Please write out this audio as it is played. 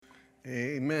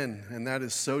Amen. And that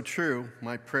is so true.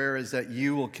 My prayer is that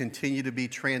you will continue to be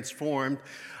transformed.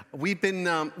 We've been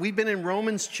in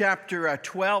Romans chapter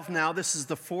 12 now. This is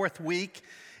the fourth week.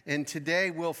 And today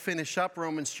we'll finish up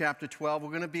Romans chapter 12. We're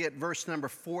going to be at verse number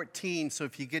 14. So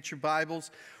if you get your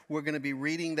Bibles, we're going to be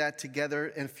reading that together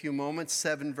in a few moments,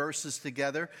 7 verses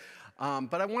together.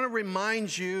 But I want to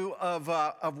remind you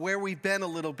of where we've been a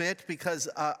little bit, because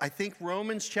I think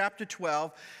Romans chapter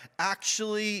 12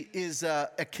 actually is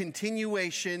a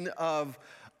continuation of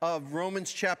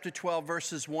Romans chapter 12,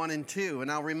 verses 1 and 2.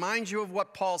 And I'll remind you of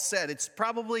what Paul said. It's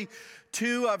probably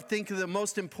two, I think, of the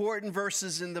most important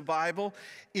verses in the Bible.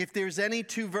 If there's any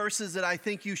two verses that I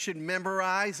think you should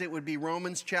memorize, it would be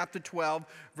Romans chapter 12,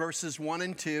 verses 1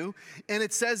 and 2. And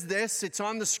it says this, it's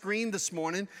on the screen this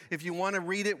morning. If you want to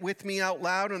read it with me out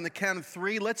loud on the count of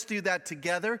 3, let's do that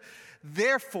together.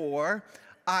 Therefore,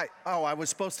 I was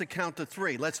supposed to count to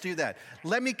 3. Let's do that.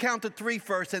 Let me count to 3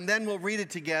 first, and then we'll read it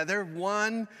together.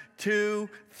 1, 2,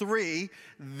 3.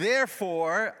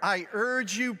 Therefore, I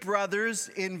urge you, brothers,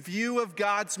 in view of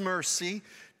God's mercy,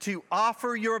 to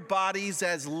offer your bodies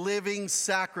as living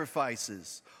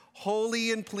sacrifices,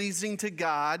 holy and pleasing to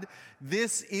God.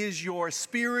 This is your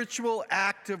spiritual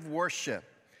act of worship.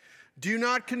 Do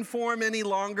not conform any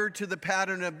longer to the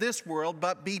pattern of this world,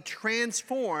 but be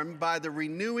transformed by the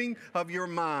renewing of your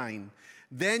mind.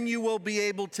 Then you will be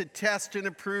able to test and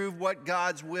approve what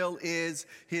God's will is,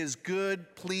 his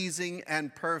good, pleasing,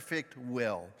 and perfect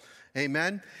will.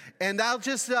 Amen. And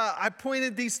I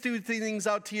pointed these two things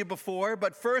out to you before,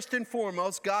 but first and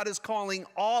foremost, God is calling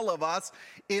all of us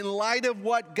in light of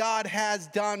what God has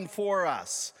done for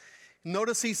us.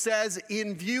 Notice he says,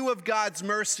 in view of God's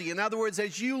mercy. In other words,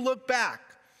 as you look back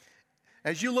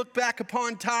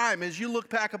upon time, as you look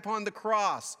back upon the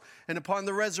cross and upon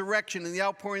the resurrection and the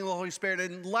outpouring of the Holy Spirit,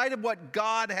 in light of what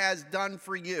God has done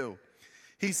for you,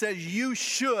 he says you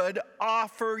should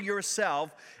offer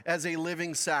yourself as a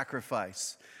living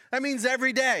sacrifice. That means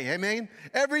every day, amen?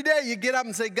 Every day you get up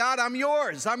and say, God, I'm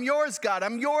yours. I'm yours, God.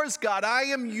 I'm yours, God. I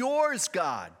am yours,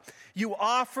 God. You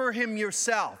offer him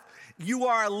yourself. You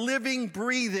are living,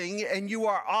 breathing, and you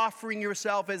are offering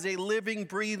yourself as a living,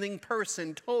 breathing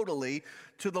person totally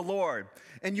to the Lord.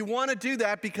 And you want to do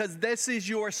that because this is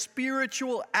your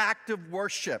spiritual act of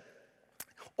worship.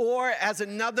 Or as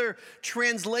another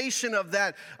translation of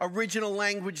that original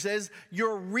language says,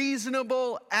 your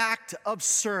reasonable act of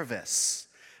service.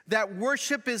 That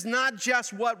worship is not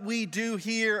just what we do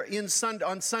here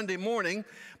on Sunday morning,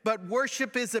 but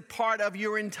worship is a part of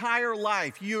your entire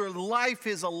life. Your life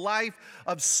is a life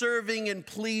of serving and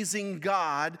pleasing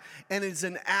God, and it's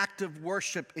an act of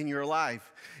worship in your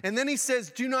life. And then he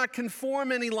says, do not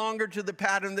conform any longer to the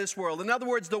pattern of this world. In other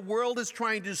words, the world is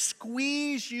trying to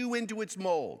squeeze you into its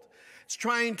mold. It's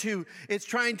trying to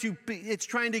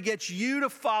get you to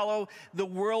follow the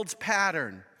world's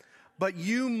pattern. But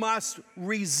you must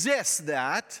resist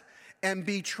that and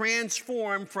be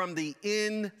transformed from the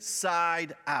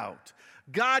inside out.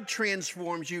 God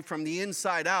transforms you from the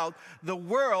inside out. The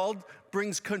world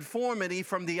brings conformity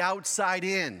from the outside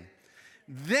in.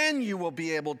 Then you will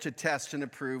be able to test and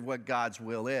approve what God's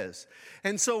will is.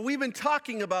 And so we've been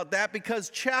talking about that because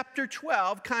chapter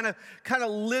 12 kind of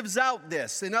lives out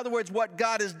this. In other words, what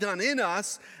God has done in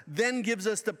us then gives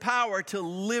us the power to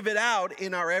live it out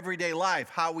in our everyday life.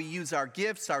 How we use our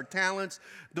gifts, our talents,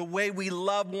 the way we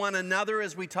love one another,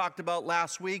 as we talked about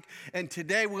last week. And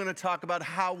today we're going to talk about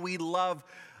how we love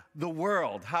the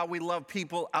world, how we love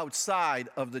people outside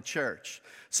of the church.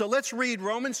 So let's read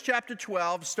Romans chapter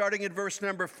 12, starting at verse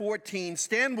number 14.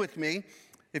 Stand with me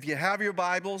if you have your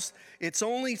Bibles. It's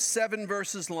only 7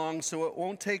 verses long, so it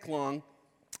won't take long.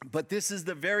 But this is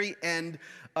the very end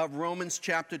of Romans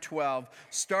chapter 12,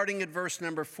 starting at verse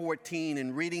number 14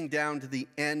 and reading down to the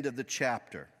end of the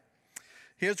chapter.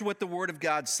 Here's what the Word of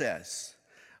God says.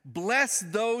 Bless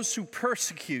those who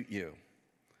persecute you.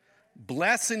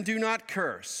 Bless and do not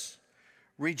curse.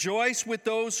 Rejoice with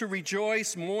those who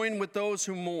rejoice, mourn with those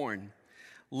who mourn.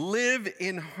 Live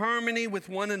in harmony with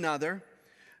one another.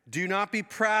 Do not be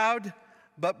proud,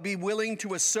 but be willing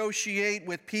to associate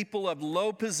with people of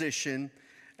low position,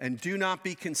 and do not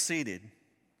be conceited.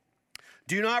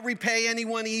 Do not repay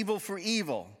anyone evil for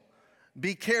evil.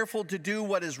 Be careful to do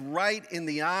what is right in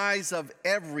the eyes of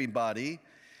everybody.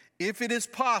 If it is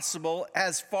possible,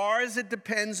 as far as it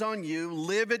depends on you,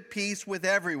 live at peace with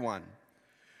everyone.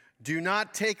 Do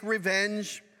not take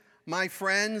revenge, my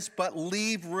friends, but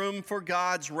leave room for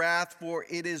God's wrath, for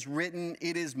it is written,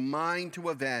 it is mine to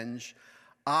avenge.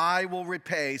 I will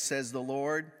repay, says the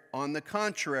Lord. On the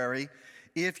contrary,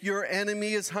 if your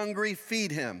enemy is hungry,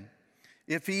 feed him.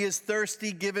 If he is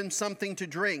thirsty, give him something to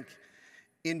drink.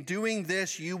 In doing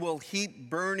this, you will heap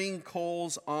burning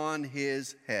coals on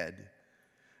his head.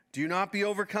 Do not be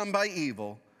overcome by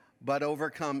evil, but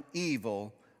overcome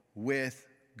evil with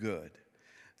good.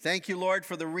 Thank you, Lord,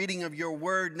 for the reading of your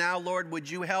word. Now, Lord, would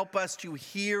you help us to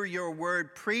hear your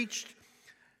word preached?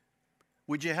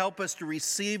 Would you help us to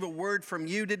receive a word from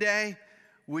you today?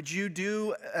 Would you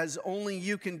do as only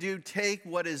you can do, take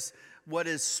what is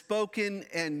spoken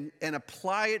and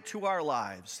apply it to our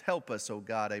lives? Help us, oh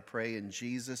God, I pray in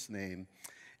Jesus' name.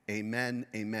 Amen,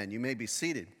 amen. You may be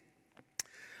seated.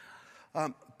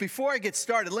 Before I get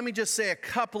started, let me just say a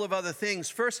couple of other things.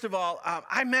 First of all,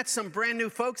 I met some brand new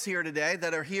folks here today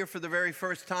that are here for the very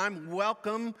first time.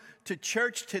 Welcome to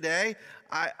church today.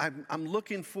 I'm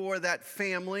looking for that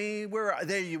family.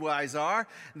 There you guys are.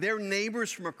 They're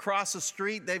neighbors from across the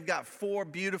street. They've got 4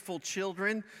 beautiful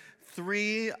children.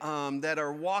 3 that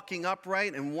are walking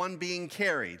upright and 1 being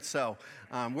carried. So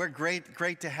we're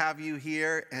great to have you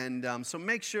here. And so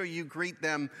make sure you greet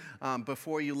them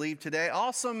before you leave today.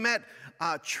 Also met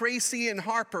Tracy and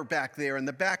Harper back there in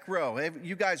the back row.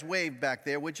 You guys wave back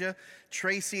there, would you?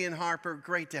 Tracy and Harper,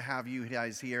 great to have you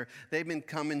guys here. They've been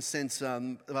coming since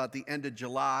about the end of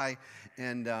July.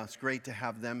 And it's great to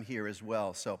have them here as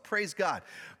well. So praise God.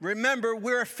 Remember,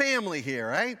 we're a family here,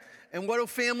 right? And what do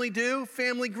family do?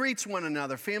 Family greets one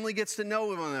another. Family gets to know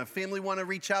one another. Family want to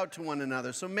reach out to one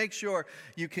another. So make sure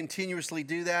you continuously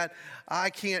do that. I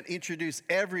can't introduce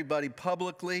everybody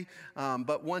publicly,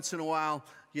 but once in a while,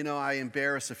 you know, I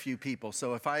embarrass a few people.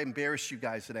 So if I embarrass you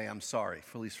guys today, I'm sorry.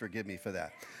 Please forgive me for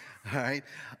that. All right.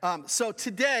 So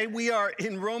today we are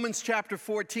in Romans chapter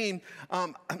 14.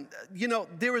 You know,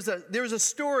 there was a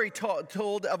story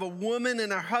told of a woman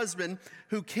and her husband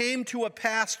who came to a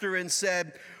pastor and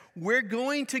said, "We're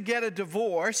going to get a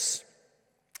divorce,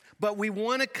 but we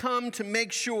want to come to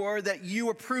make sure that you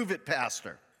approve it,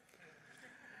 Pastor."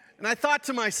 And I thought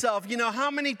to myself, you know,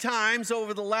 how many times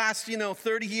over the last,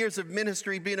 30 years of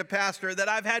ministry being a pastor that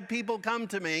I've had people come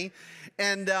to me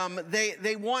and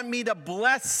they want me to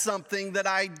bless something that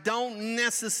I don't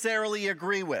necessarily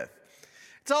agree with.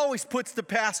 It always puts the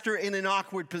pastor in an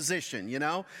awkward position, you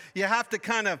know. You have to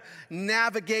kind of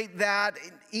navigate that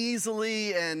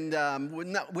easily and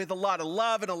with a lot of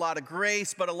love and a lot of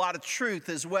grace, but a lot of truth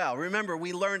as well. Remember,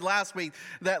 we learned last week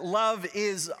that love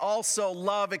is also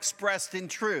love expressed in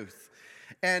truth.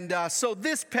 And so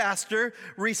this pastor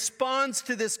responds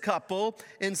to this couple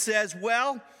and says,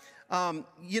 well, the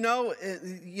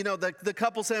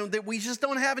couple saying that we just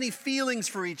don't have any feelings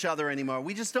for each other anymore.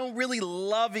 We just don't really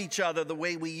love each other the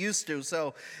way we used to.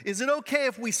 So is it okay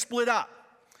if we split up?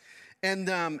 And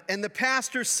the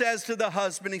pastor says to the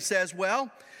husband, he says,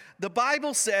 well, the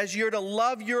Bible says you're to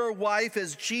love your wife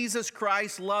as Jesus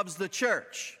Christ loves the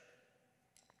church.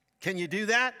 Can you do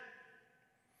that?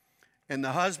 And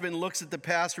the husband looks at the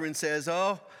pastor and says,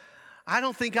 oh, I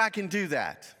don't think I can do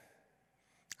that.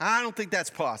 I don't think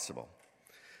that's possible.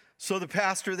 So the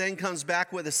pastor then comes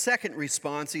back with a second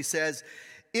response. He says,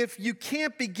 if you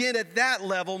can't begin at that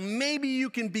level, maybe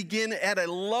you can begin at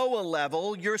a lower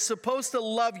level. You're supposed to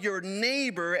love your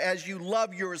neighbor as you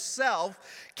love yourself.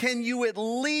 Can you at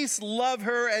least love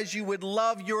her as you would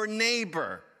love your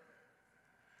neighbor?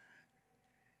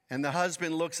 And the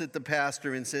husband looks at the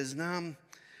pastor and says,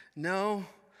 no,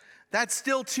 that's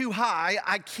still too high.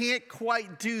 I can't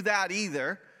quite do that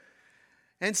either.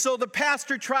 And so the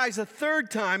pastor tries a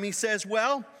third time. He says,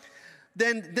 well,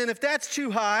 then if that's too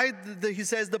high, he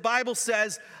says, the Bible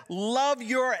says, love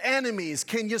your enemies.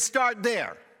 Can you start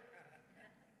there?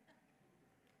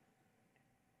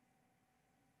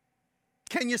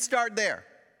 Can you start there?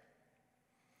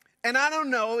 And I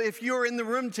don't know if you're in the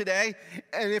room today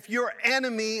and if your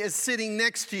enemy is sitting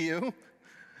next to you,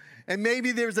 and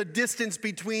maybe there's a distance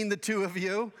between the two of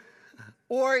you,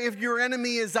 or if your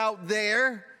enemy is out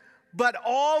there. But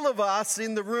all of us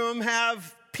in the room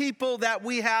have people that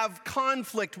we have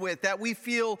conflict with, that we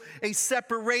feel a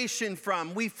separation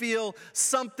from. We feel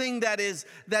something that is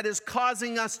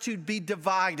causing us to be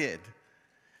divided.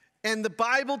 And the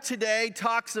Bible today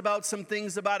talks about some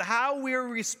things about how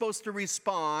we're supposed to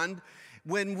respond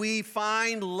when we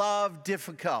find love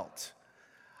difficult.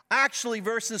 Actually,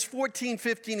 verses 14,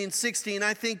 15, and 16,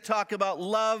 I think, talk about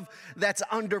love that's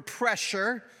under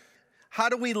pressure. How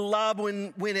do we love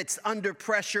when it's under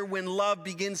pressure, when love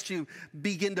begins to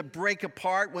break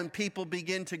apart, when people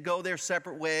begin to go their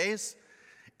separate ways?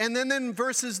 And then in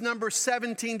verses number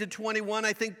 17 to 21,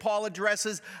 I think Paul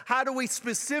addresses how do we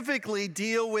specifically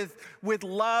deal with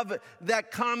love that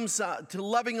comes to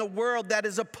loving a world that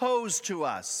is opposed to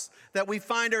us, that we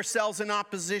find ourselves in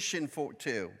opposition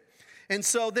to. And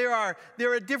so there are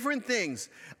different things.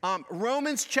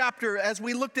 Romans chapter, as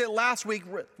we looked at last week,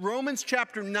 Romans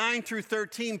chapter 9 through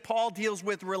 13, Paul deals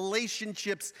with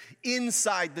relationships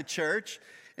inside the church.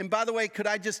 And by the way, could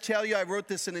I just tell you, I wrote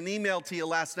this in an email to you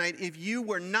last night. If you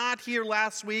were not here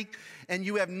last week and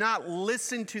you have not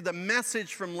listened to the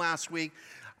message from last week,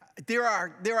 there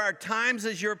are times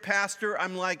as your pastor,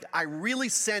 I'm like, I really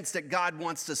sense that God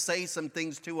wants to say some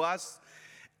things to us.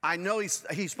 I know he's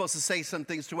supposed to say some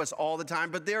things to us all the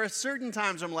time, but there are certain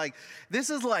times I'm like,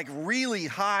 this is like really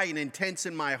high and intense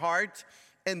in my heart.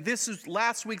 And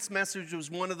last week's message was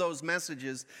one of those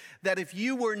messages that if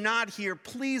you were not here,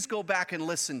 please go back and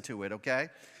listen to it, okay?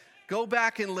 Go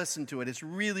back and listen to it. It's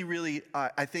really, really,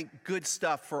 I think, good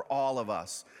stuff for all of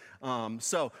us.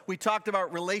 So we talked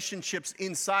about relationships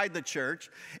inside the church.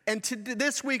 And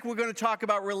this week, we're going to talk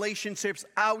about relationships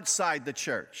outside the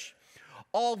church.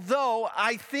 Although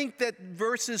I think that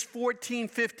verses 14,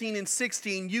 15, and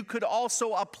 16, you could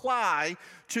also apply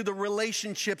to the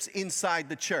relationships inside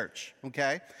the church,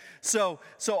 okay? So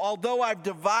although I've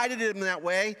divided it in that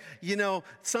way,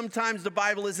 sometimes the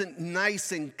Bible isn't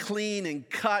nice and clean and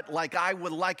cut like I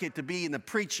would like it to be in the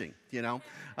preaching,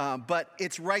 but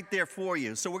it's right there for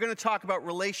you. So we're going to talk about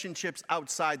relationships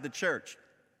outside the church.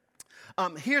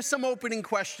 Here's some opening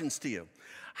questions to you.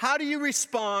 How do you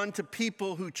respond to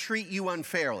people who treat you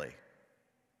unfairly?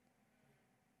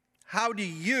 How do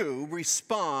you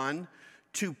respond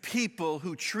to people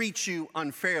who treat you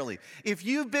unfairly? If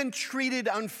you've been treated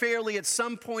unfairly at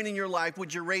some point in your life,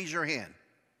 would you raise your hand?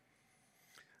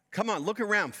 Come on, look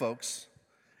around, folks.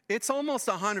 It's almost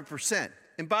 100%.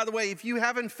 And by the way, if you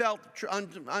haven't felt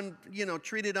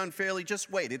treated unfairly, just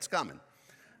wait. It's coming.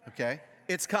 Okay?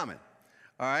 It's coming.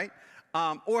 All right?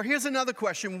 Or here's another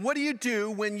question. What do you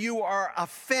do when you are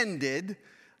offended,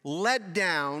 let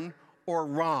down, or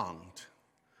wronged?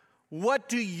 What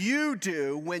do you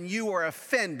do when you are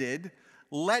offended,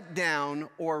 let down,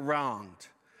 or wronged?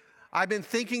 I've been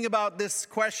thinking about this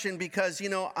question because,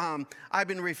 I've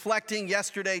been reflecting.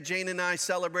 Yesterday, Jane and I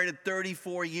celebrated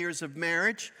 34 years of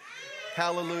marriage.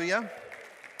 Hallelujah.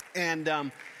 And,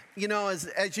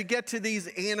 as you get to these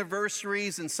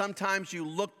anniversaries and sometimes you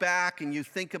look back and you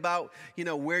think about,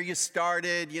 where you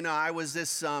started. I was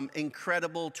this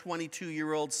incredible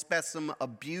 22-year-old specimen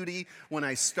of beauty when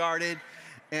I started.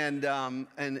 And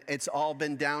it's all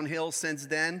been downhill since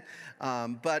then.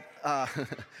 But I've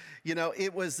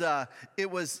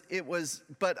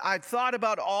thought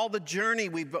about all the journey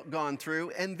we've gone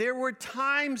through. And there were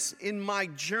times in my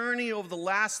journey over the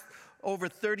last over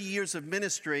 30 years of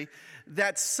ministry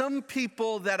that some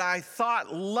people that I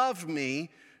thought loved me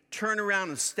turn around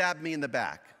and stab me in the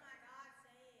back.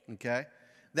 Okay?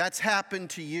 That's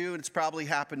happened to you, and it's probably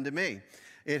happened to me.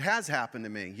 It has happened to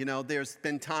me. There's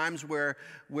been times where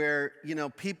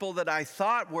people that I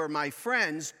thought were my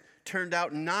friends turned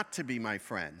out not to be my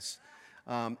friends.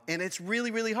 And it's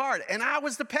really, really hard. And I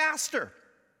was the pastor.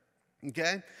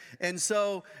 Okay? And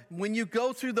so when you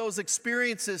go through those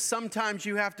experiences, sometimes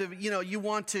you have to,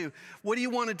 what do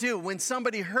you want to do? When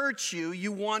somebody hurts you,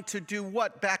 you want to do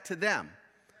what back to them?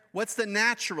 What's the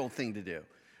natural thing to do?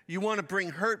 You want to bring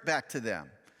hurt back to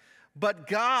them. But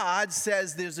God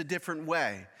says there's a different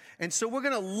way. And so we're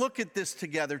going to look at this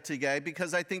together today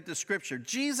because I think the scripture.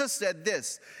 Jesus said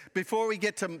this, before we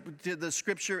get to the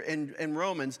scripture in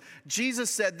Romans, Jesus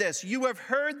said this, "You have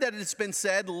heard that it's been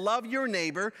said, love your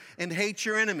neighbor and hate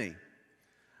your enemy."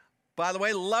 By the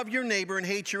way, love your neighbor and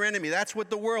hate your enemy. That's what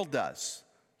the world does,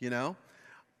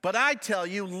 But I tell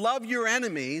you, love your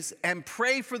enemies and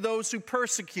pray for those who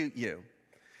persecute you.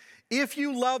 If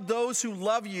you love those who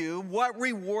love you, what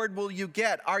reward will you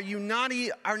get? Are not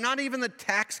even the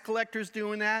tax collectors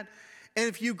doing that? And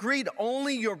if you greet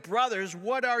only your brothers,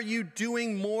 what are you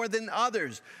doing more than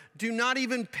others? Do not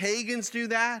even pagans do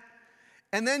that?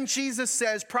 And then Jesus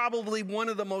says probably one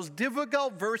of the most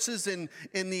difficult verses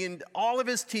in all of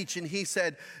his teaching. He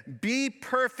said, "Be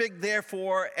perfect,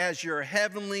 therefore, as your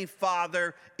heavenly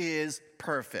Father is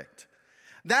perfect."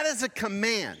 That is a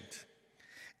command.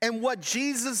 And what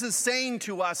Jesus is saying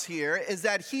to us here is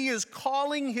that he is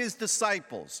calling his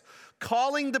disciples,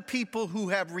 calling the people who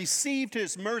have received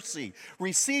his mercy,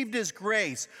 received his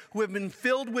grace, who have been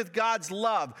filled with God's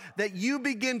love, that you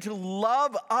begin to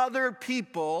love other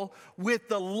people with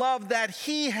the love that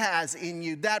he has in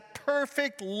you, that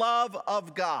perfect love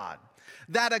of God.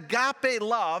 That agape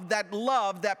love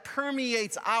that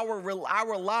permeates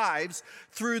our lives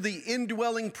through the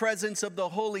indwelling presence of the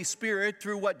Holy Spirit,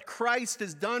 through what Christ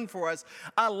has done for us,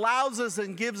 allows us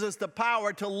and gives us the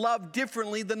power to love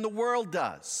differently than the world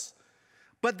does.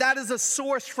 But that is a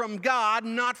source from God,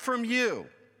 not from you.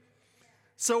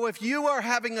 So if you are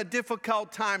having a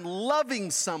difficult time loving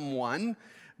someone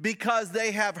because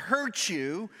they have hurt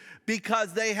you,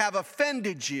 because they have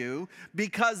offended you,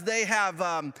 because they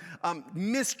have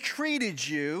mistreated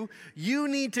you, you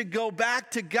need to go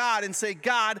back to God and say,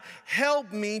 God,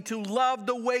 help me to love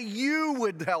the way you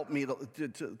would help me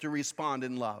to respond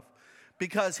in love.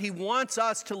 Because he wants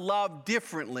us to love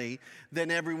differently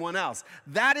than everyone else.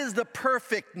 That is the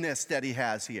perfectness that he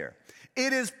has here.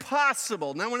 It is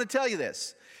possible. Now I want to tell you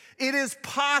this. It is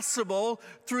possible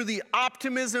through the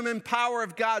optimism and power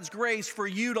of God's grace for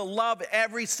you to love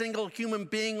every single human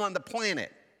being on the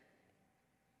planet.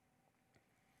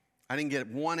 I didn't get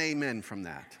one amen from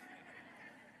that.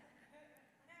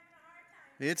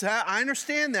 I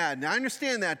understand that. I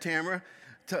understand that, Tamara.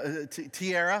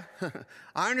 Tiara.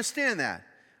 I understand that.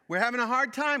 We're having a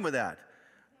hard time with that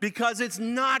because it's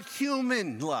not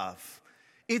human love.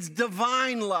 It's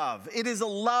divine love. It is a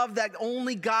love that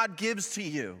only God gives to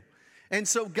you. And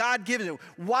so God gives it.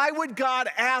 Why would God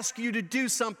ask you to do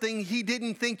something he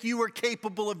didn't think you were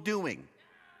capable of doing?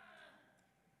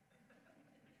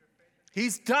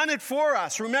 He's done it for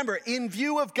us. Remember, in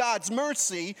view of God's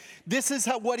mercy, this is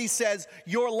what he says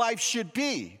your life should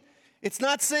be. It's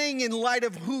not saying in light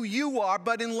of who you are,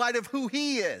 but in light of who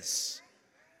he is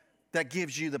that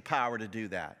gives you the power to do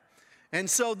that. And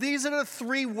so these are the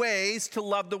three ways to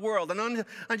love the world. And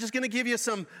I'm just going to give you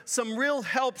some real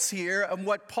helps here of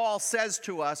what Paul says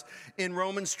to us in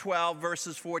Romans 12,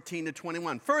 verses 14 to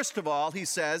 21. First of all, he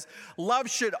says, love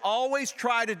should always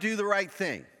try to do the right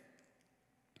thing.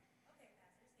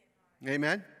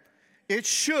 Amen? It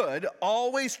should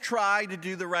always try to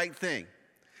do the right thing.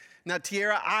 Now,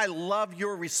 Tiara, I love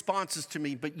your responses to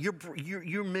me, but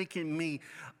you're making me,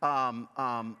 I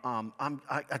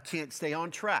can't stay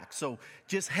on track. So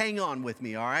just hang on with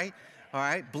me, all right? All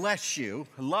right? Bless you.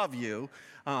 Love you.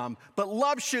 But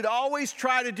love should always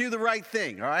try to do the right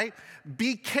thing, all right?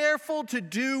 Be careful to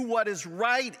do what is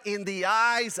right in the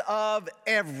eyes of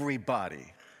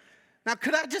everybody. Now,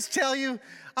 could I just tell you,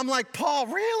 I'm like, Paul,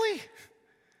 really?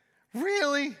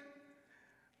 Really?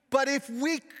 But if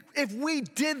we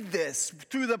did this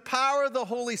through the power of the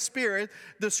Holy Spirit,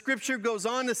 the scripture goes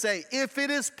on to say, if it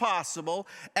is possible,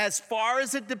 as far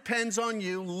as it depends on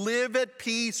you, live at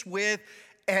peace with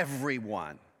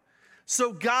everyone.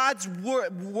 So God's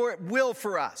will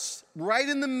for us, right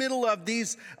in the middle of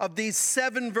these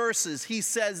 7 verses, he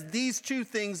says these two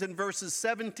things in verses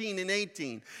 17 and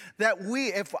 18, that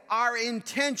if our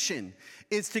intention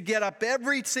is to get up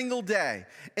every single day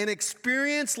and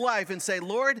experience life and say,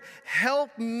 Lord,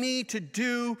 help me to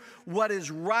do what is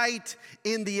right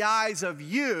in the eyes of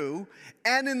you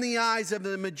and in the eyes of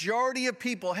the majority of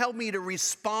people. Help me to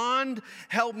respond.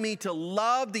 Help me to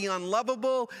love the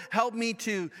unlovable. Help me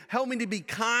to be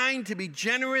kind, to be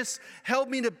generous. Help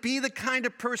me to be the kind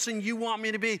of person you want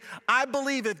me to be. I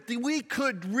believe if we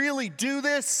could really do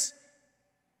this,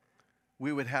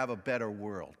 we would have a better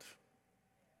world.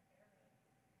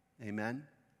 Amen?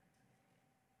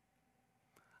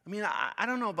 I mean, I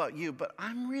don't know about you, but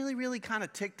I'm really, really kind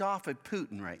of ticked off at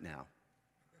Putin right now.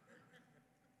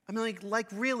 I mean, like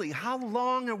really, how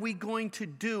long are we going to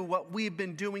do what we've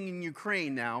been doing in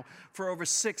Ukraine now for over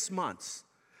 6 months?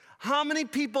 How many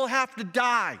people have to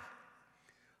die?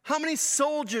 How many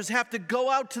soldiers have to go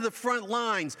out to the front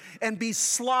lines and be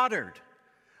slaughtered?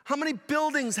 How many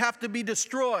buildings have to be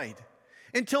destroyed?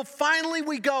 Until finally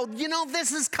we go,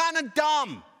 this is kind of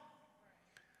dumb.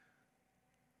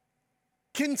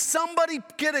 Can somebody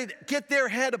get their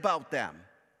head about them?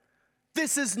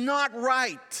 This is not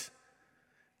right.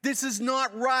 This is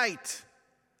not right.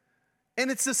 And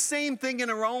it's the same thing in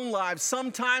our own lives.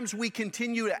 Sometimes we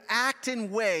continue to act in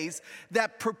ways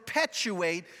that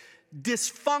perpetuate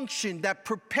dysfunction, that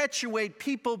perpetuate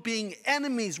people being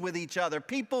enemies with each other,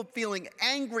 people feeling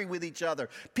angry with each other,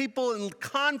 people in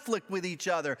conflict with each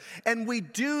other. And we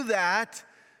do that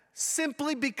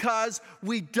simply because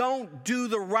we don't do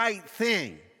the right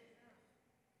thing.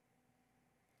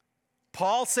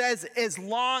 Paul says, as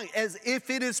long as if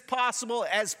it is possible,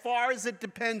 as far as it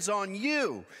depends on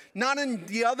you, not on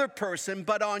the other person,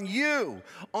 but on you,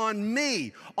 on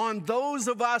me, on those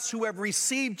of us who have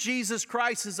received Jesus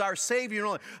Christ as our Savior,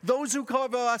 those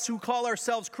of us who call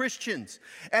ourselves Christians,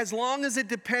 as long as it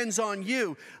depends on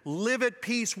you, live at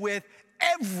peace with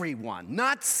everyone,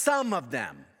 not some of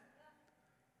them.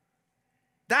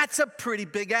 That's a pretty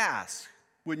big ask,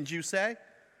 wouldn't you say?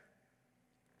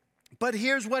 But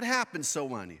here's what happens, so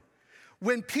many.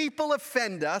 When people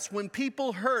offend us, when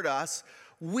people hurt us,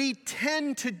 we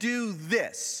tend to do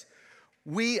this.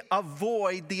 We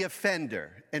avoid the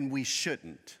offender, and we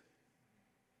shouldn't.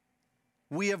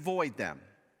 We avoid them.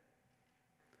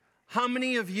 How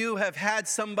many of you have had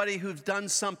somebody who's done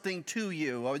something to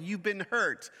you, or you've been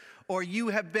hurt, or you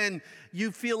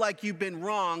feel like you've been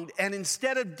wronged, and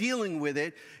instead of dealing with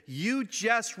it, you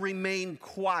just remain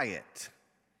quiet?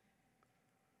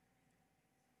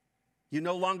 You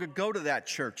no longer go to that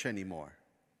church anymore.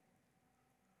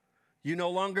 You no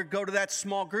longer go to that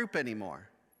small group anymore.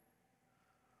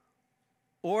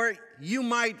 Or you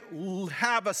might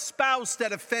have a spouse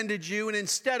that offended you, and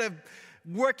instead of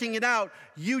working it out,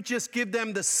 you just give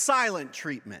them the silent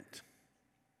treatment.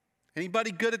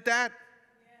 Anybody good at that?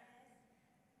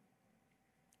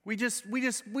 We just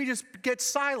get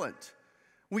silent.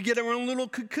 We get our own little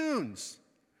cocoons.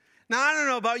 Now, I don't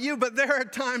know about you, but there are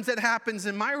times that happens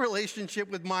in my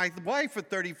relationship with my wife for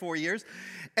 34 years,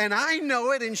 and I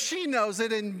know it and she knows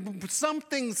it, and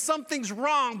something's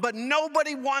wrong, but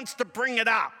nobody wants to bring it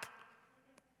up.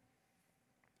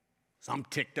 So I'm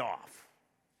ticked off.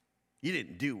 You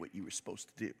didn't do what you were supposed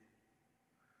to do.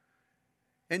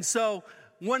 And so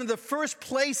one of the first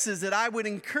places that I would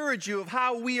encourage you of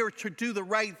how we are to do the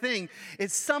right thing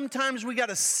is sometimes we got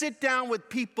to sit down with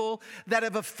people that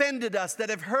have offended us, that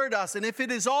have hurt us. And if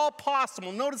it is all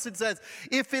possible, notice it says,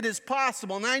 if it is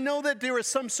possible. And I know that there are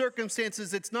some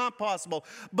circumstances it's not possible.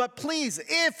 But please,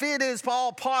 if it is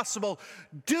all possible,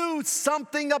 do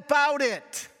something about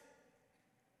it.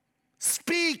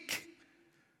 Speak.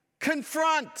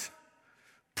 Confront.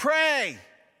 Pray.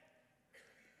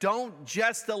 Don't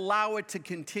just allow it to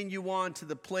continue on to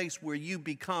the place where you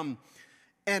become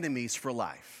enemies for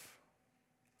life.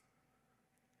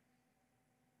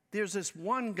 There's this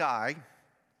one guy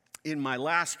in my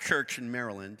last church in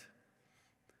Maryland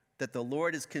that the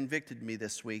Lord has convicted me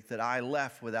this week that I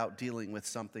left without dealing with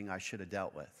something I should have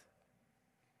dealt with.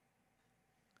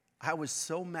 I was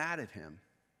so mad at him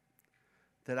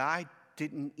that I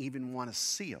didn't even want to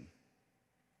see him.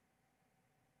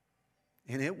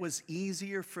 And it was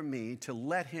easier for me to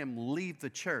let him leave the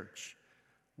church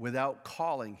without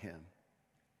calling him,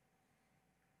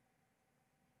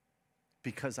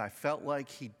 because I felt like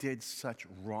he did such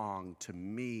wrong to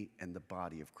me and the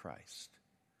body of Christ.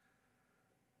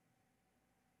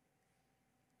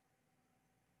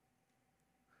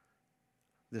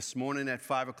 This morning at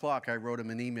 5 o'clock, I wrote him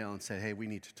an email and said, hey, we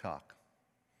need to talk.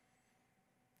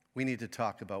 We need to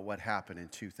talk about what happened in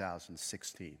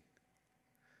 2016.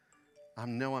 I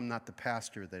know I'm not the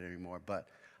pastor there anymore, but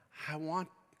I want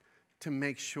to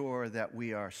make sure that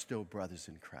we are still brothers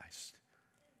in Christ.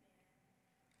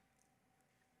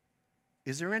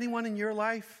 Is there anyone in your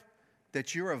life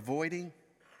that you're avoiding?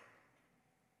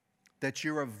 That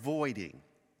you're avoiding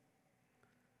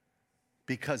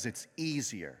because it's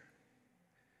easier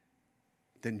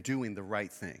than doing the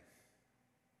right thing?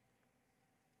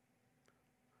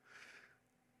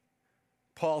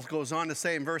 Paul goes on to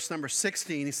say in verse number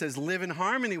 16, he says, live in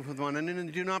harmony with one another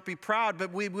and do not be proud,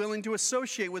 but be willing to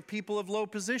associate with people of low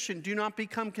position. Do not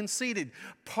become conceited.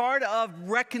 Part of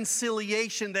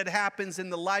reconciliation that happens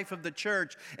in the life of the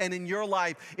church and in your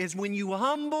life is when you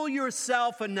humble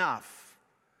yourself enough.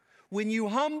 When you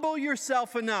humble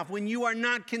yourself enough, when you are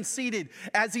not conceited,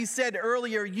 as he said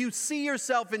earlier, you see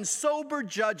yourself in sober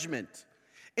judgment.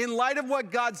 In light of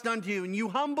what God's done to you, and you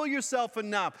humble yourself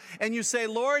enough, and you say,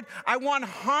 Lord, I want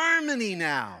harmony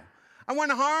now. I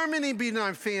want harmony in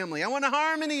my family. I want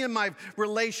harmony in my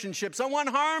relationships. I want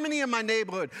harmony in my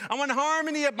neighborhood. I want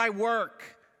harmony at my work.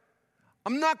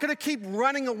 I'm not going to keep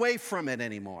running away from it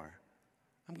anymore.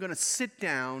 I'm going to sit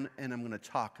down and I'm going to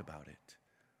talk about it.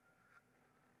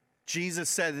 Jesus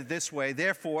said it this way,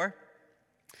 therefore,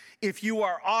 if you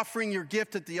are offering your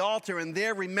gift at the altar and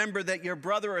there remember that your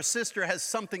brother or sister has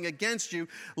something against you,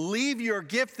 leave your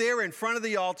gift there in front of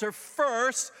the altar.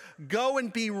 First, go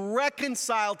and be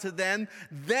reconciled to them,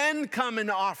 then come and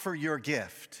offer your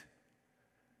gift.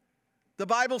 The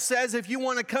Bible says if you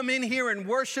want to come in here and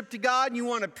worship to God, and you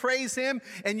want to praise Him,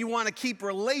 and you want to keep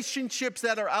relationships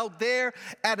that are out there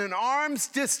at an arm's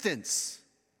distance,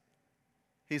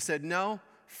 He said, no,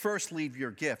 first leave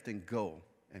your gift and go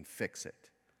and fix it.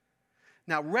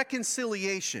 Now,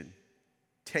 reconciliation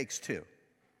takes two.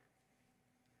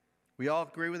 We all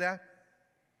agree with that?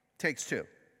 Takes two.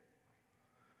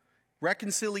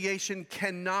 Reconciliation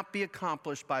cannot be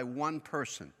accomplished by one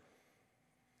person.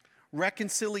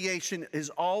 Reconciliation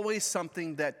is always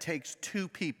something that takes two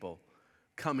people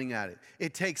coming at it.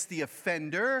 It takes the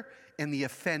offender and the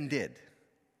offended.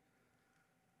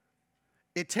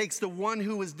 It takes the one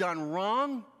who has done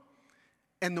wrong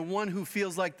and the one who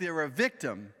feels like they're a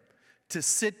victim to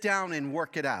sit down and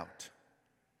work it out.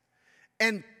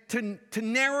 And to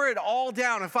narrow it all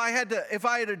down, if I had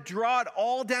to draw it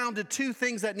all down to two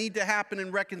things that need to happen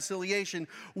in reconciliation,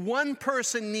 one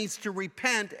person needs to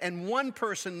repent and one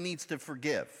person needs to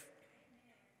forgive.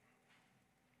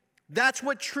 That's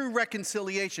what true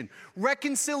reconciliation.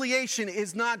 Reconciliation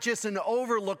is not just an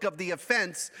overlook of the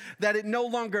offense, that it no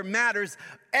longer matters.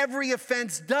 Every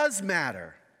offense does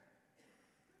matter.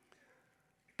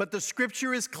 But the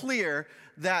scripture is clear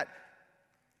that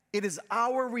it is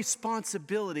our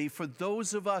responsibility for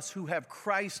those of us who have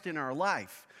Christ in our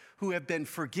life, who have been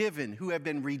forgiven, who have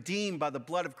been redeemed by the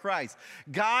blood of Christ.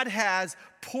 God has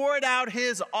poured out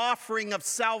his offering of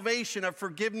salvation, of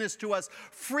forgiveness to us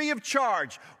free of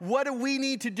charge. What do we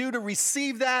need to do to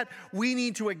receive that? We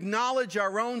need to acknowledge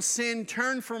our own sin,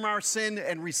 turn from our sin,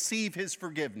 and receive his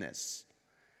forgiveness.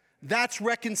 That's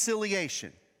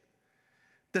reconciliation.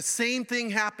 The same thing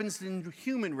happens in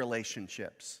human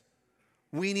relationships.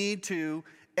 We need to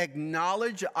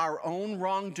acknowledge our own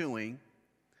wrongdoing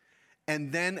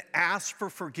and then ask for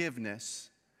forgiveness,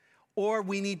 or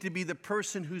we need to be the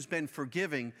person who's been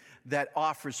forgiving that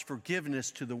offers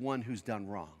forgiveness to the one who's done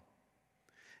wrong.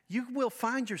 You will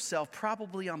find yourself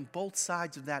probably on both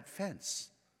sides of that fence.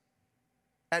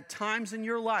 At times in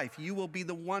your life, you will be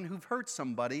the one who've hurt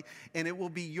somebody, and it will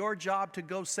be your job to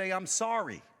go say, I'm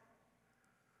sorry.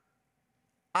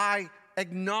 I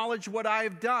acknowledge what I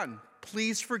have done.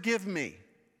 Please forgive me.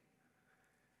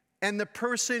 And the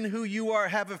person who you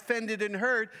have offended and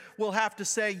hurt will have to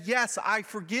say, yes, I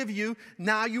forgive you.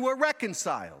 Now you are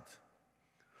reconciled.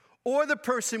 Or the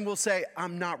person will say,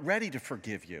 I'm not ready to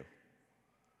forgive you.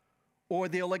 Or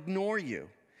they'll ignore you.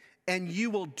 And you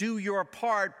will do your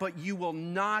part, but you will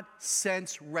not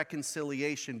sense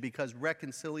reconciliation, because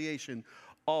reconciliation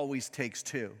always takes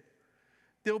two.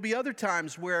 There'll be other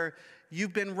times where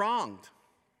you've been wronged.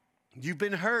 You've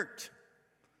been hurt.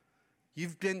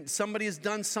 Somebody has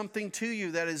done something to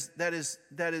you that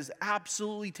is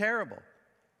absolutely terrible.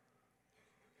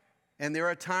 And there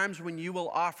are times when you will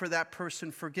offer that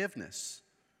person forgiveness.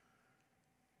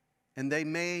 And they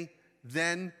may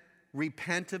then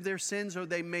repent of their sins, or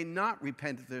they may not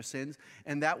repent of their sins,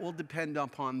 and that will depend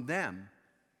upon them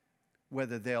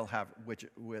whether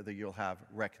you'll have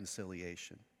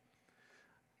reconciliation.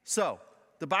 So,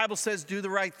 the Bible says do the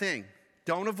right thing.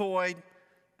 Don't avoid.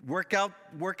 Work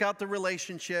out the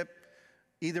relationship.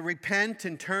 Either repent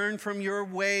and turn from your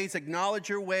ways, acknowledge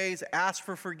your ways, ask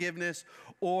for forgiveness,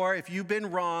 or if you've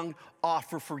been wrong,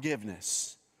 offer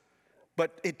forgiveness.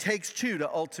 But it takes two to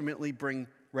ultimately bring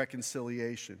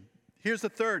reconciliation. Here's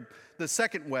the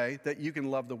second way that you can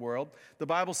love the world. The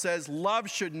Bible says love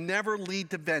should never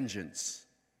lead to vengeance.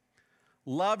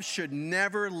 Love should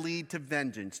never lead to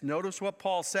vengeance. Notice what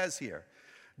Paul says here.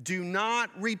 Do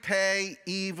not repay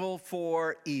evil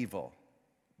for evil.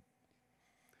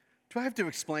 Do I have to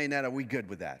explain that? Are we good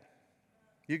with that?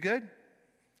 You good?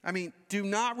 I mean, do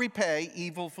not repay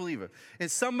evil for evil.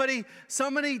 If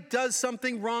somebody does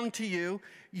something wrong to you,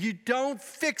 you don't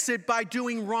fix it by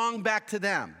doing wrong back to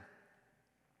them.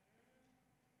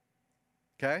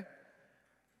 Okay?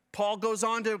 Paul goes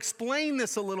on to explain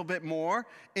this a little bit more.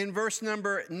 In verse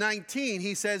number 19,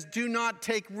 he says, do not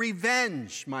take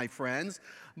revenge, my friends,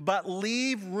 but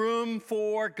leave room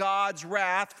for God's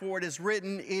wrath, for it is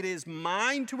written, it is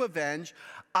mine to avenge,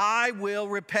 I will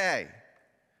repay.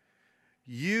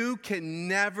 You can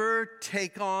never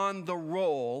take on the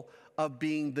role of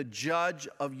being the judge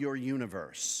of your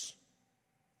universe.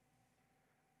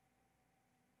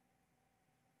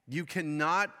 You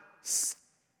cannot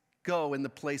go in the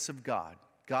place of God.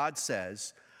 God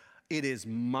says, it is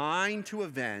mine to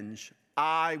avenge,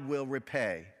 I will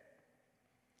repay.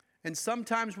 And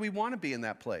sometimes we want to be in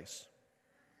that place.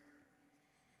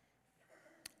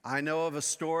 I know of a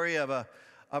story of a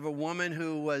woman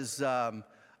who was a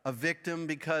victim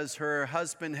because her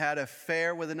husband had an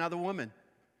affair with another woman.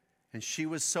 And she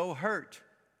was so hurt,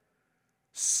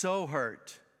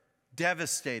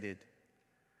 devastated.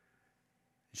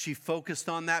 She focused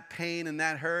on that pain and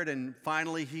that hurt, and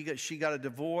finally she got a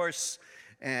divorce,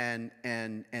 and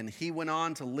he went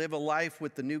on to live a life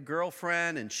with the new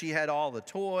girlfriend, and she had all the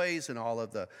toys and all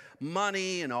of the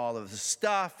money and all of the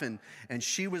stuff, and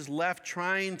she was left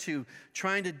trying to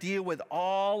deal with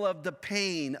all of the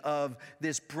pain of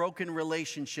this broken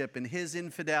relationship and his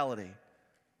infidelity.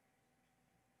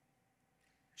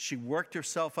 She worked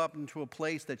herself up into a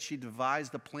place that she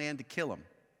devised a plan to kill him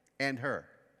and her.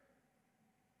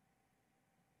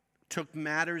 Took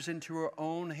matters into her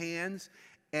own hands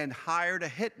and hired a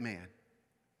hitman.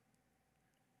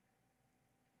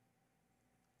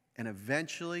 And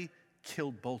eventually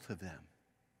killed both of them.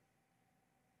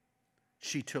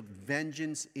 She took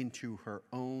vengeance into her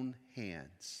own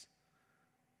hands.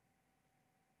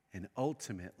 And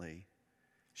ultimately,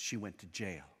 she went to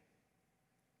jail.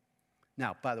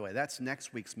 Now, by the way, that's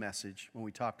next week's message when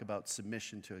we talk about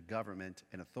submission to government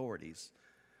and authorities.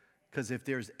 Because if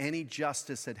there's any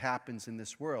justice that happens in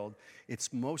this world,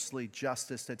 it's mostly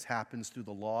justice that happens through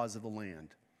the laws of the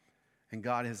land. And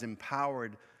God has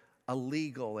empowered a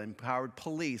legal, empowered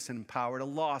police, and empowered a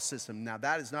law system. Now,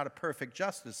 that is not a perfect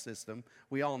justice system.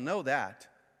 We all know that.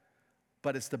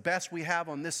 But it's the best we have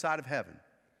on this side of heaven.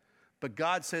 But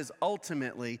God says,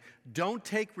 ultimately, don't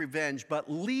take revenge, but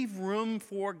leave room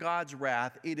for God's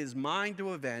wrath. It is mine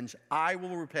to avenge. I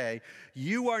will repay.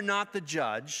 You are not the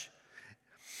judge.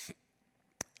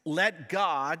 Let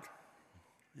God,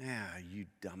 you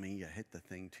dummy, you hit the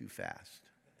thing too fast.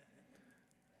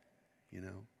 You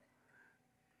know?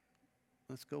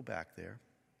 Let's go back there.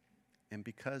 And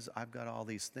because I've got all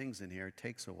these things in here, it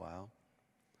takes a while.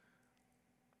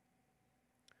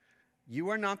 You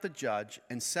are not the judge,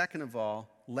 and second of all,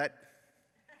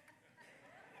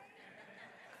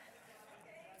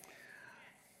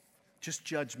 just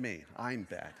judge me. I'm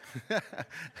bad.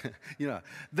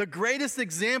 The greatest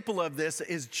example of this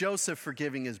is Joseph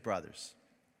forgiving his brothers.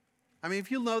 I mean,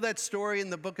 if you know that story in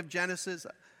the book of Genesis,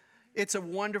 it's a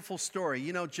wonderful story.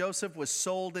 You know, Joseph was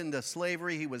sold into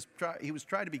slavery. He was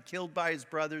tried to be killed by his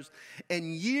brothers.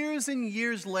 And years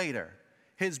later,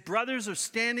 his brothers are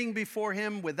standing before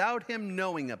him without him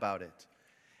knowing about it.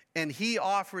 And he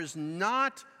offers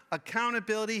not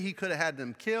accountability. He could have had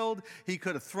them killed. He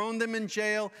could have thrown them in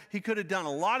jail. He could have done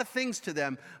a lot of things to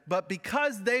them. But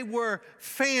because they were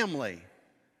family,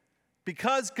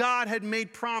 because God had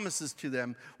made promises to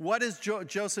them, what does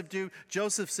Joseph do?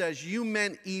 Joseph says, you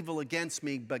meant evil against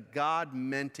me, but God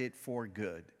meant it for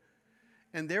good.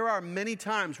 And there are many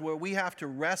times where we have to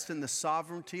rest in the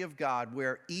sovereignty of God,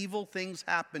 where evil things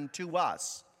happen to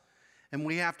us. And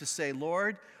we have to say,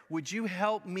 Lord, would you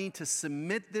help me to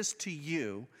submit this to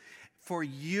you for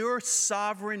your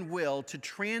sovereign will to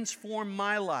transform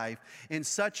my life in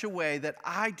such a way that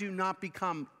I do not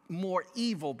become more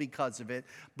evil because of it,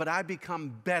 but I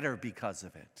become better because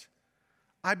of it.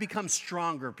 I become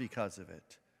stronger because of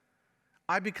it.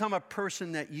 I become a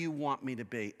person that you want me to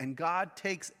be. And God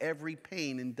takes every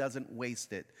pain and doesn't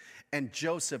waste it. And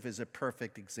Joseph is a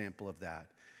perfect example of that.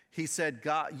 He said,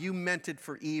 God, you meant it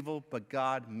for evil, but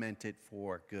God meant it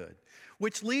for good.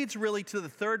 Which leads really to the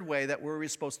third way that we're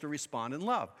supposed to respond in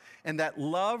love. And that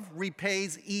love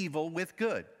repays evil with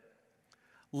good.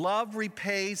 Love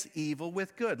repays evil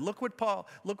with good. Look what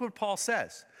Paul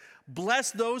says.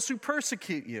 Bless those who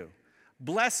persecute you.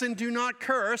 Bless and do not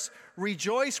curse.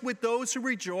 Rejoice with those who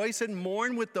rejoice and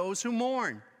mourn with those who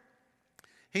mourn.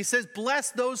 He says,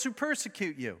 bless those who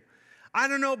persecute you. I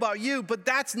don't know about you, but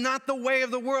that's not the way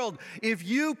of the world. If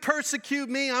you persecute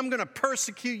me, I'm going to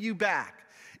persecute you back.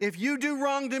 If you do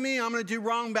wrong to me, I'm going to do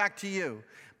wrong back to you.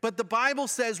 But the Bible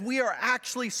says we are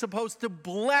actually supposed to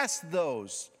bless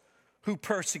those who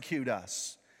persecute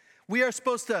us. We are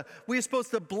supposed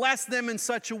to bless them in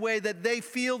such a way that they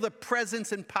feel the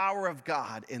presence and power of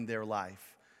God in their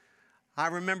life. I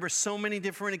remember so many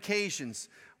different occasions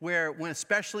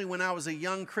especially when I was a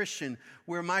young Christian,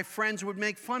 where my friends would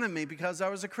make fun of me because I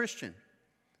was a Christian.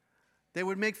 They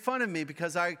would make fun of me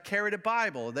because I carried a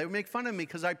Bible. They would make fun of me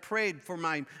because I prayed for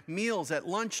my meals at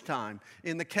lunchtime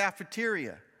in the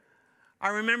cafeteria. I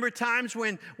remember times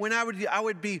when I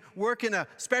would be working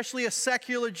especially a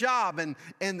secular job, and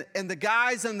the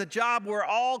guys on the job were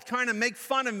all trying to make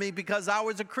fun of me because I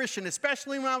was a Christian,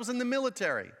 especially when I was in the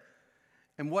military.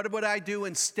 And what would I do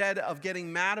instead of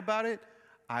getting mad about it?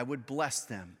 I would bless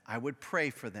them. I would pray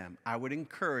for them. I would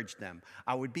encourage them.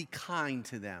 I would be kind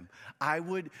to them. I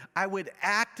would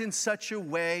act in such a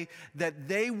way that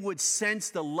they would sense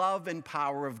the love and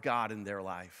power of God in their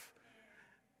life.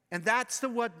 And that's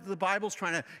what the Bible's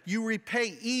trying to, you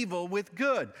repay evil with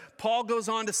good. Paul goes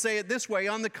on to say it this way,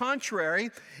 on the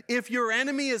contrary, if your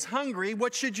enemy is hungry,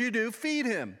 what should you do? Feed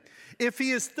him. If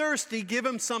he is thirsty, give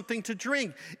him something to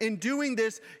drink. In doing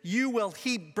this, you will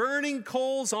heap burning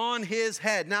coals on his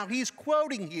head. Now, he's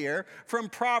quoting here from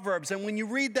Proverbs. And when you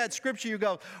read that scripture, you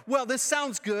go, well, this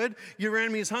sounds good. Your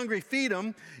enemy is hungry, feed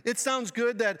him. It sounds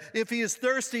good that if he is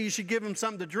thirsty, you should give him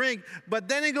something to drink. But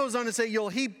then he goes on to say, you'll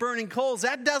heap burning coals.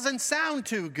 That doesn't sound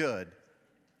too good.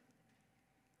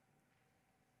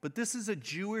 But this is a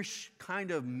Jewish kind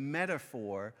of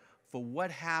metaphor for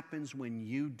what happens when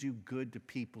you do good to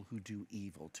people who do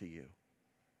evil to you.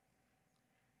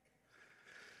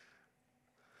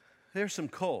 There's some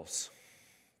coals.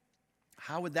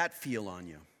 How would that feel on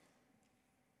you?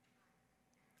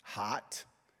 Hot?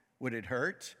 Would it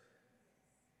hurt?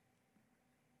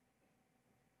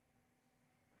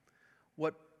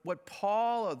 What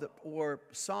Paul or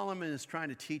Solomon is trying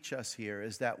to teach us here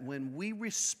is that when we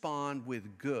respond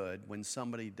with good when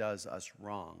somebody does us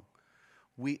wrong,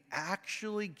 we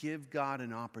actually give God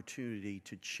an opportunity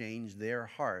to change their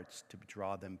hearts to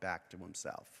draw them back to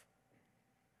himself.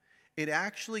 It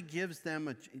actually gives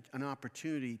them an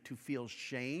opportunity to feel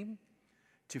shame,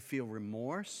 to feel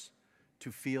remorse,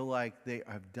 to feel like they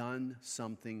have done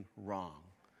something wrong.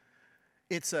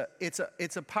 It's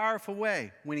a powerful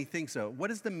way when he thinks so.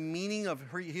 What is the meaning of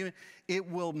human? It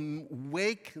will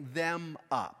wake them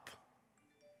up.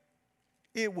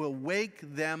 It will wake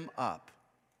them up.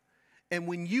 And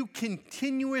when you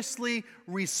continuously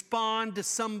respond to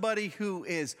somebody who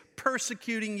is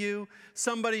persecuting you,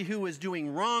 somebody who is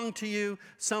doing wrong to you,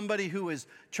 somebody who is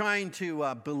trying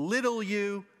to belittle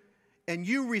you, and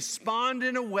you respond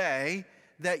in a way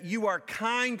that you are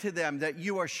kind to them, that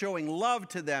you are showing love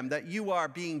to them, that you are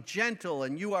being gentle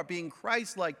and you are being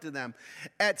Christ-like to them,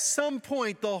 at some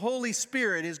point the Holy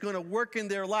Spirit is going to work in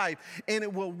their life and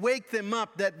it will wake them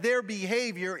up that their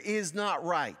behavior is not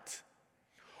right.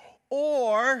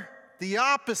 Or the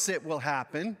opposite will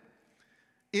happen.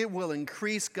 It will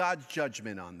increase God's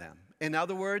judgment on them. In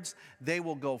other words, they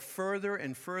will go further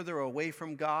and further away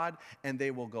from God, and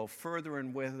they will go further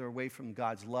and further away from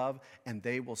God's love, and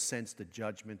they will sense the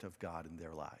judgment of God in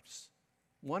their lives.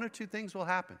 One or two things will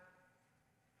happen.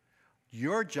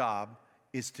 Your job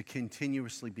is to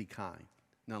continuously be kind.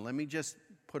 Now, let me just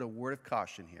put a word of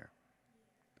caution here.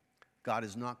 God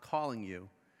is not calling you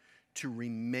to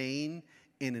remain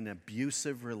in an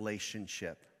abusive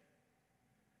relationship.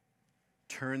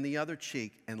 Turn the other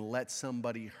cheek and let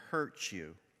somebody hurt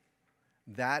you.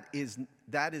 That is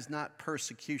not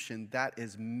persecution. That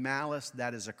is malice.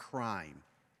 That is a crime.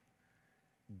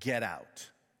 Get out.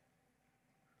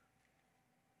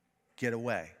 Get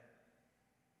away.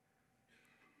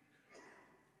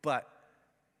 But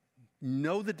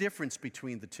know the difference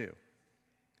between the two.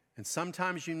 And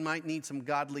sometimes you might need some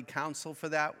godly counsel for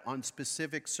that on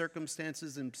specific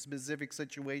circumstances and specific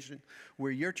situations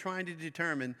where you're trying to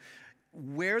determine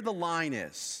where the line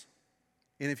is.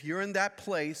 And if you're in that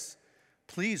place,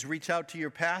 please reach out to your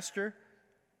pastor,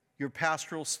 your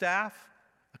pastoral staff,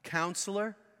 a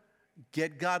counselor.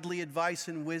 Get godly advice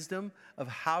and wisdom of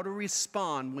how to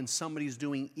respond when somebody's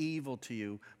doing evil to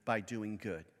you by doing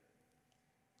good.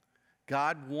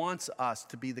 God wants us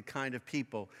to be the kind of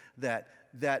people that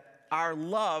our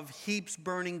love heaps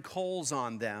burning coals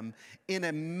on them in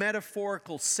a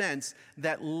metaphorical sense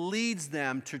that leads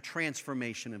them to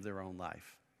transformation of their own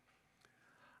life.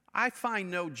 I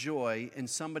find no joy in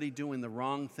somebody doing the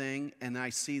wrong thing and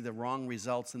I see the wrong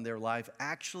results in their life.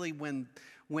 Actually, when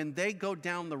they go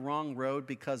down the wrong road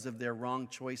because of their wrong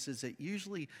choices, it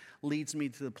usually leads me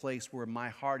to the place where my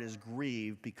heart is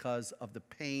grieved because of the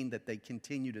pain that they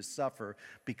continue to suffer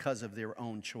because of their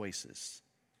own choices.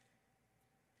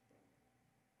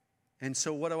 And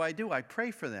so what do? I pray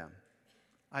for them.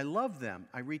 I love them.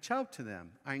 I reach out to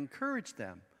them. I encourage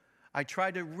them. I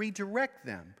try to redirect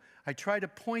them. I try to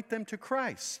point them to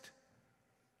Christ.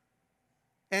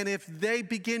 And if they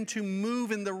begin to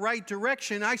move in the right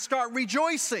direction, I start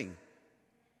rejoicing.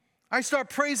 I start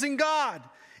praising God.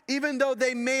 Even though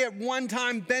they may at one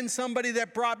time been somebody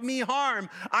that brought me harm,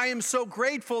 I am so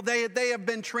grateful they have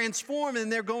been transformed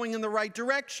and they're going in the right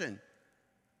direction.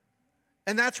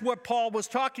 And that's what Paul was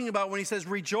talking about when he says,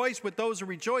 rejoice with those who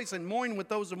rejoice and mourn with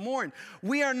those who mourn.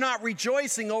 We are not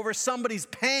rejoicing over somebody's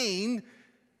pain.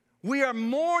 We are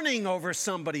mourning over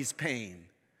somebody's pain.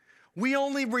 We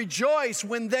only rejoice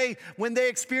when they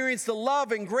experience the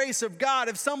love and grace of God.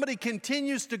 If somebody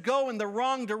continues to go in the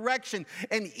wrong direction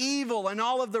and evil and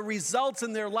all of the results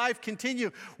in their life continue,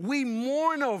 we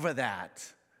mourn over that.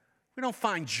 We don't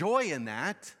find joy in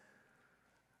that.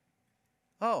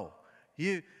 Oh,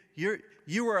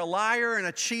 you were a liar and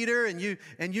a cheater and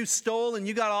you stole and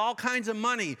you got all kinds of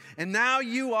money and now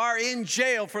you are in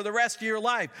jail for the rest of your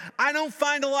life. I don't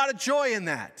find a lot of joy in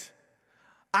that.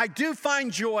 I do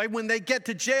find joy when they get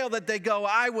to jail that they go,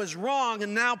 I was wrong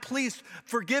and now please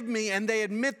forgive me, and they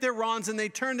admit their wrongs and they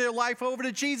turn their life over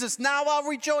to Jesus. Now I'll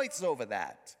rejoice over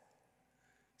that.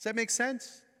 Does that make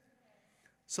sense?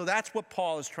 So that's what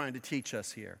Paul is trying to teach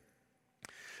us here.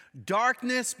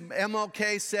 Darkness,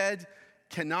 MLK said,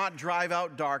 cannot drive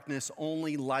out darkness.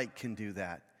 Only light can do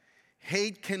that.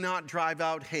 Hate cannot drive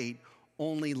out hate.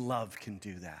 Only love can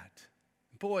do that.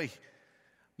 Boy,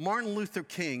 Martin Luther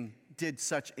King did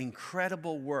such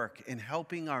incredible work in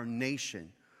helping our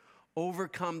nation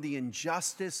overcome the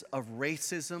injustice of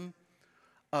racism,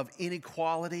 of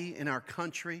inequality in our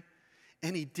country.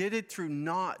 And he did it through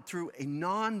a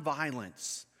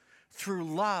nonviolence, through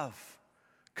love,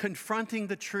 confronting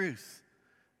the truth,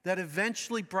 that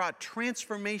eventually brought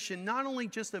transformation not only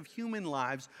just of human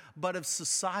lives, but of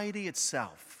society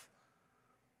itself.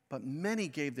 But many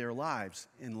gave their lives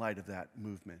in light of that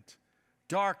movement.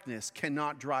 Darkness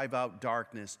cannot drive out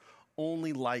darkness.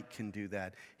 Only light can do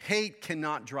that. Hate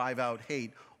cannot drive out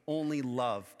hate. Only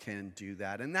love can do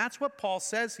that. And that's what Paul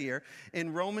says here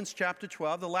in Romans chapter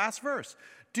 12, the last verse.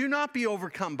 Do not be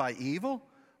overcome by evil,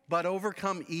 but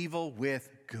overcome evil with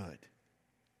good.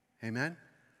 Amen?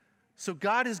 So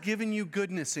God has given you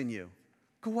goodness in you.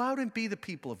 Go out and be the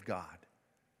people of God.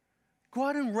 Go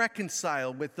out and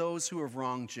reconcile with those who have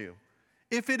wronged you.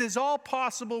 If it is all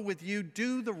possible with you,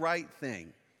 do the right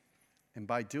thing. And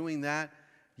by doing that,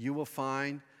 you will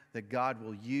find that God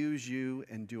will use you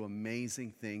and do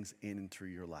amazing things in and through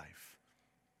your life.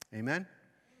 Amen?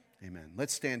 Amen.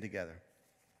 Let's stand together.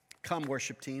 Come,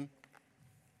 worship team.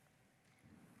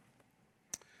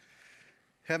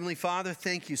 Heavenly Father,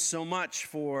 thank you so much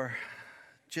for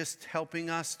just helping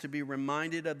us to be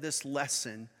reminded of this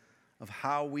lesson of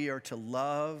how we are to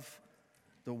love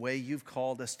the way you've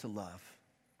called us to love.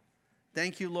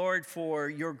 Thank you, Lord, for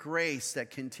your grace that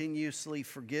continuously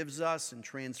forgives us and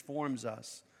transforms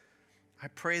us. I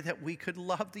pray that we could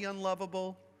love the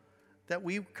unlovable, that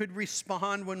we could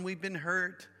respond when we've been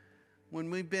hurt, when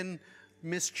we've been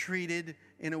mistreated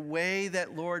in a way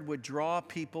that, Lord, would draw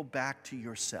people back to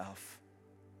yourself.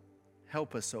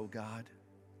 Help us, oh God.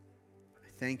 I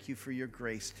thank you for your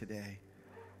grace today.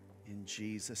 In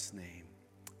Jesus' name,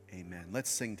 amen. Let's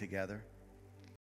sing together.